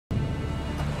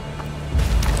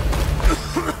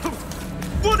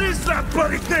What is that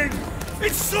bloody thing?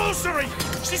 It's sorcery!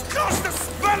 She's cast a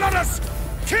spell on us!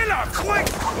 Kill her, quick!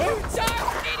 You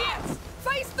damn idiots!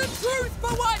 Face the truth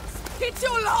for once! It's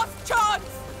your last chance!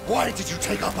 Why did you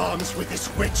take up arms with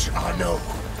this witch, Arno?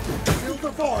 To fill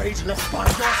the void left by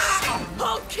your son!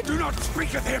 Hulk! Do not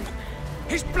speak of him!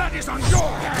 His blood is on your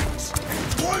hands!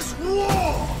 It was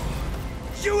war!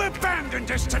 You abandoned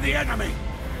us to the enemy!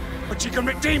 But you can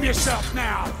redeem yourself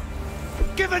now!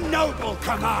 Give a noble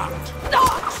command!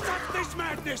 Stop this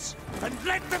madness, and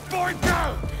let the boy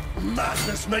go!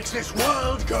 Madness makes this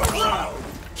world go round!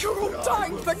 You're all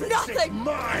dying for nothing!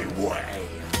 My way!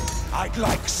 I'd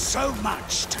like so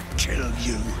much to kill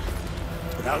you.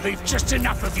 But I'll leave just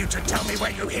enough of you to tell me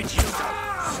where you hid Hugo.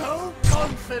 So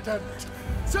confident!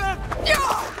 Sir!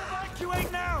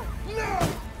 Evacuate now! No!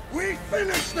 We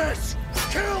finish this!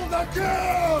 Kill the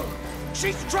girl!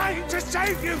 She's trying to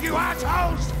save you, you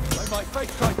assholes! May my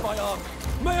faith guide my arm.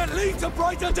 May it lead to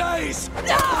brighter days!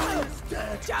 No!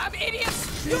 Dead. Damn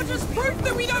idiots! You're just proof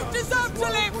that we don't deserve to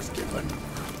live! Was given.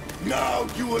 Now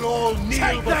you will all kneel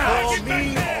Take that! before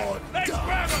me or Let's die.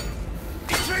 grab them!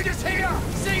 Intruders here!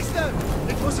 Seize them!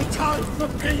 It was a time for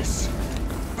peace,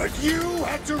 but you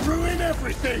had to ruin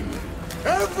everything.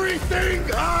 Everything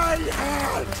I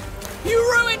had. You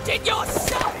ruined it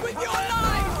yourself with your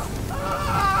life!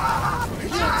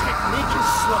 Your technique is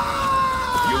slow.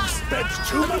 You've spent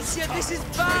too much Amicia, time. this is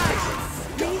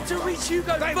bad! We need to reach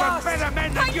Hugo They were fast! better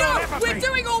men than I you'll know! ever We're be!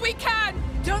 doing all we can!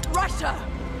 Don't rush her!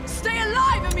 Stay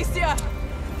alive, Amicia!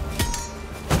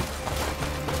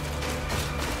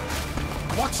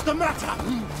 What's the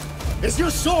matter? Is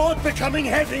your sword becoming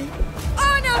heavy?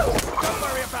 Oh no! Don't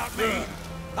worry about me.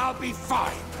 I'll be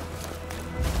fine.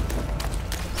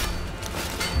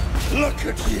 Look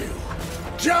at you.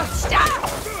 Just...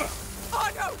 Oh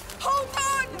no! Hold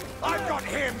on! I've got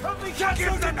him!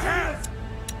 Give them hell!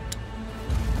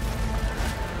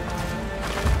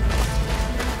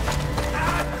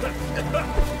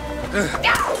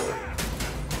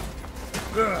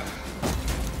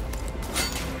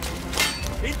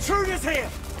 Intruders here!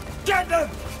 Get them!